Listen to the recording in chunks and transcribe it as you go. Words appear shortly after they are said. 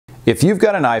If you've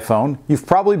got an iPhone, you've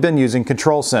probably been using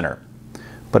Control Center.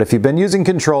 But if you've been using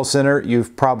Control Center,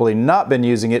 you've probably not been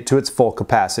using it to its full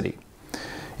capacity.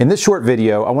 In this short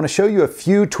video, I want to show you a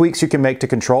few tweaks you can make to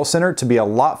Control Center to be a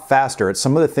lot faster at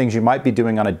some of the things you might be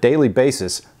doing on a daily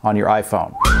basis on your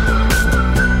iPhone.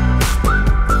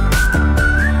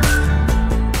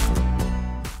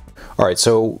 Alright,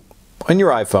 so on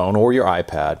your iPhone or your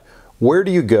iPad, where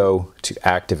do you go to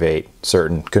activate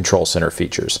certain Control Center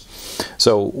features?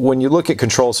 So when you look at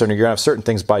Control Center, you're going to have certain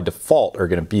things by default are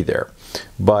going to be there.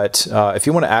 But if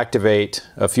you want to activate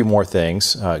a few more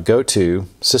things, go to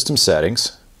System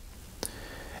Settings,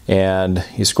 and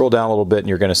you scroll down a little bit and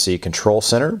you're going to see Control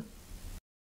Center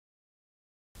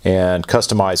and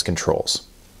Customize Controls.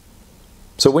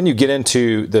 So when you get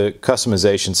into the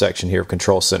customization section here of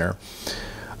Control Center,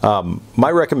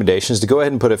 my recommendation is to go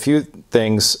ahead and put a few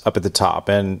things up at the top,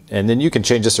 and then you can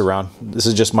change this around. This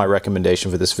is just my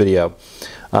recommendation for this video.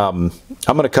 I'm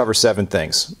going to cover 7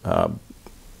 things.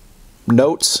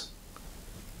 Notes,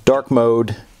 dark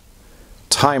mode,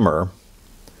 timer,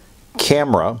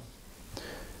 camera,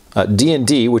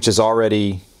 D&D, which is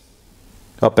already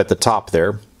up at the top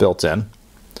there, built in,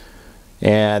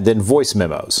 and then voice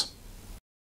memos.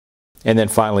 And then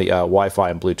finally, Wi-Fi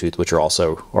and Bluetooth, which are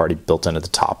also already built in at the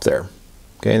top there.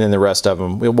 Okay, and then the rest of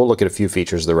them, we'll look at a few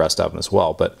features of the rest of them as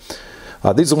well. But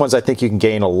these are the ones I think you can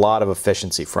gain a lot of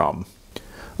efficiency from.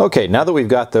 Okay, now that we've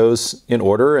got those in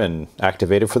order and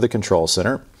activated for the Control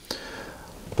Center,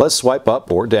 let's swipe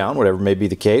up or down, whatever may be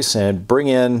the case, and bring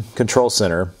in Control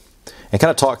Center and kind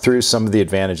of talk through some of the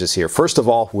advantages here. First of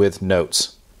all, with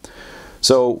notes.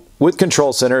 So with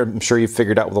Control Center, I'm sure you've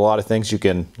figured out with a lot of things, you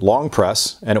can long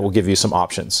press and it will give you some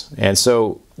options. And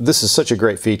so this is such a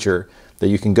great feature that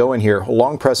you can go in here,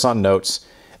 long press on notes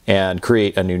and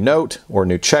create a new note or a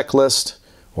new checklist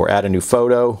or add a new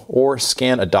photo or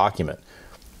scan a document.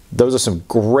 Those are some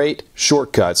great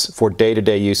shortcuts for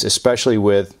day-to-day use, especially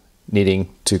with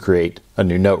needing to create a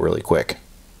new note really quick.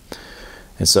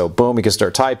 And so boom, you can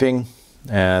start typing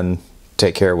and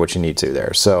take care of what you need to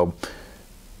there. So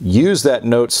use that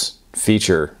Notes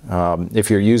feature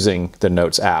if you're using the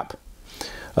Notes app.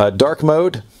 Dark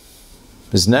mode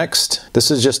is next. This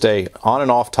is just a on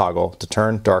and off toggle to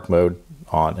turn dark mode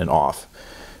on and off.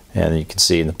 And you can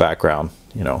see in the background,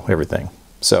 you know, everything.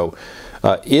 So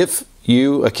if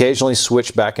you occasionally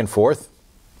switch back and forth,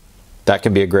 that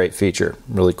can be a great feature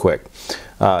really quick.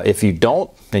 If you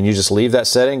don't, and you just leave that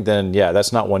setting, then yeah,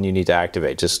 that's not one you need to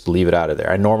activate. Just leave it out of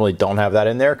there. I normally don't have that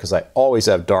in there because I always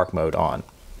have dark mode on.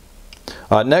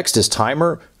 Next is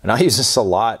timer, and I use this a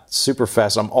lot, super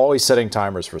fast. I'm always setting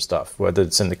timers for stuff, whether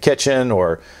it's in the kitchen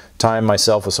or time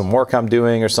myself with some work I'm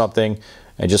doing or something,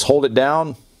 and just hold it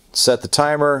down, set the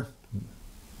timer,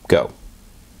 go.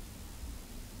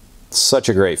 Such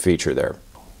a great feature there.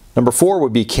 Number 4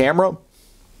 would be camera.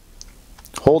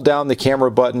 Hold down the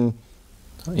camera button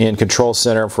in Control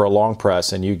Center for a long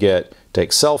press and you get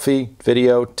take selfie,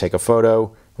 video, take a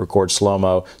photo, record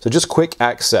slow-mo. So just quick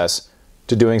access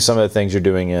to doing some of the things you're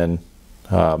doing in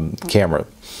camera.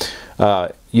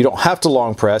 You don't have to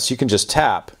long press, you can just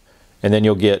tap and then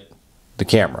you'll get the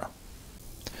camera.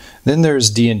 Then there's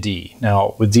D&D.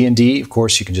 Now with D&D, of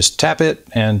course, you can just tap it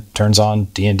and it turns on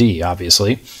D&D,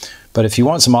 obviously. But if you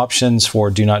want some options for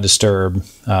Do Not Disturb,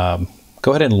 go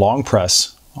ahead and long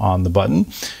press on the button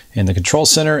in the Control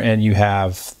Center and you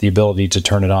have the ability to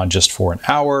turn it on just for an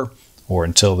hour or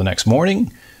until the next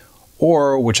morning.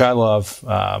 Or, which I love,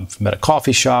 if I'm at a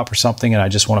coffee shop or something and I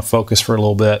just want to focus for a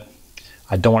little bit,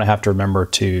 I don't want to have to remember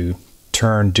to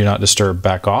turn Do Not Disturb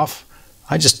back off.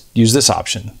 I just use this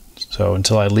option. So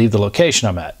until I leave the location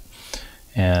I'm at.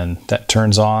 And that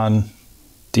turns on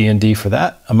D&D for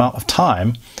that amount of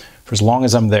time for as long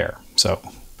as I'm there. So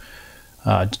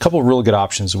a couple of really good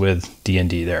options with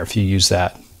D&D there if you use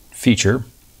that feature.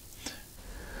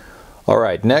 All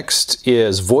right, next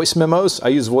is voice memos. I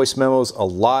use voice memos a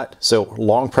lot. So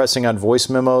long pressing on voice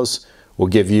memos will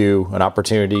give you an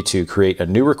opportunity to create a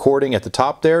new recording at the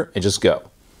top there and just go.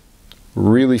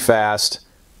 Really fast.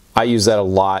 I use that a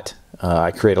lot.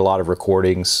 I create a lot of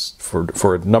recordings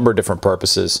for a number of different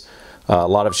purposes. A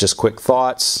lot of just quick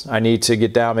thoughts I need to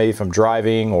get down, maybe if I'm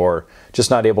driving or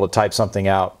just not able to type something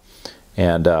out.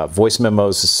 And voice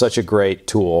memos is such a great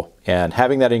tool, and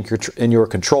having that in your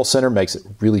Control Center makes it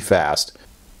really fast.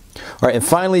 All right, and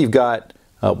finally you've got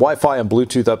Wi-Fi and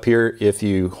Bluetooth up here. If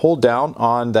you hold down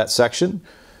on that section,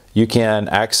 you can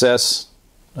access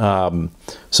some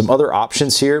other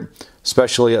options here,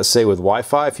 especially let's say with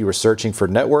Wi-Fi, if you were searching for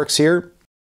networks here.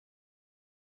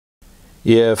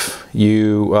 If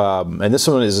you, and this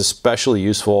one is especially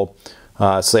useful,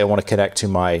 say I want to connect to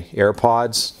my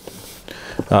AirPods.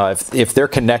 If they're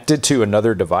connected to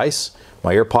another device,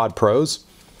 my AirPod Pros,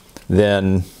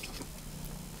 then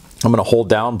I'm going to hold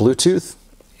down Bluetooth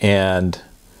and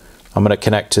I'm going to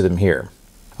connect to them here.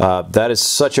 That is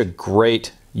such a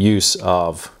great use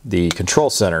of the control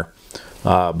center.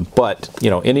 But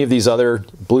any of these other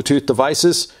Bluetooth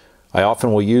devices, I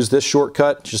often will use this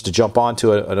shortcut just to jump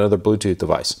onto another Bluetooth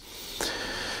device.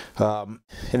 And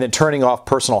then turning off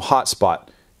personal hotspot,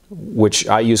 which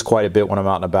I use quite a bit when I'm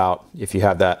out and about, if you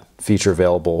have that feature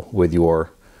available with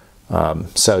your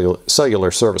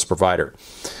cellular service provider.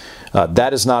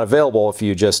 That is not available if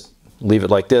you just leave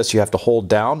it like this. You have to hold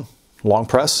down, long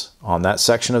press on that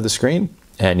section of the screen,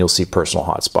 and you'll see personal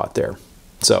hotspot there.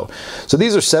 So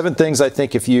these are 7 things I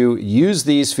think if you use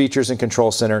these features in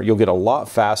Control Center, you'll get a lot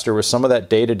faster with some of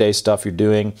that day-to-day stuff you're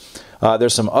doing.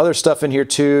 There's some other stuff in here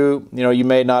too. You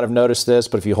may not have noticed this,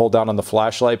 but if you hold down on the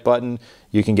flashlight button,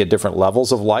 you can get different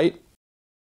levels of light.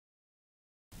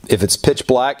 If it's pitch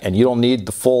black and you don't need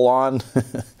the full-on,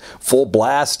 full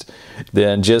blast,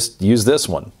 then just use this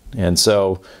one. And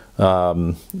so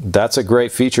that's a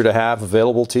great feature to have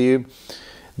available to you.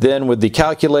 Then with the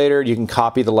calculator, you can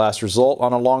copy the last result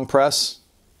on a long press.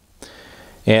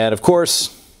 And of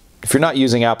course, if you're not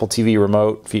using Apple TV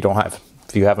remote, if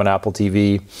you have an Apple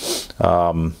TV,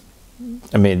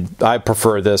 I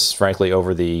prefer this frankly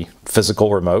over the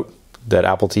physical remote that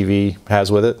Apple TV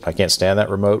has with it. I can't stand that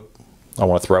remote. I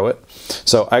want to throw it.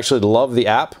 So I actually love the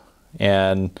app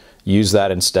and use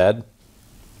that instead.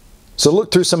 So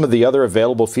look through some of the other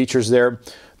available features there.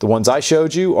 The ones I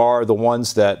showed you are the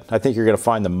ones that I think you're going to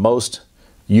find the most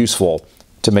useful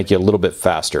to make you a little bit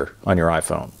faster on your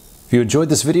iPhone. If you enjoyed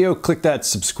this video, click that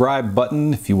subscribe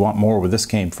button if you want more where this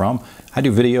came from. I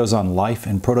do videos on life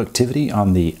and productivity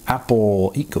on the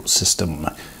Apple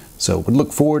ecosystem. So we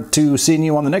look forward to seeing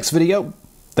you on the next video.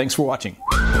 Thanks for watching.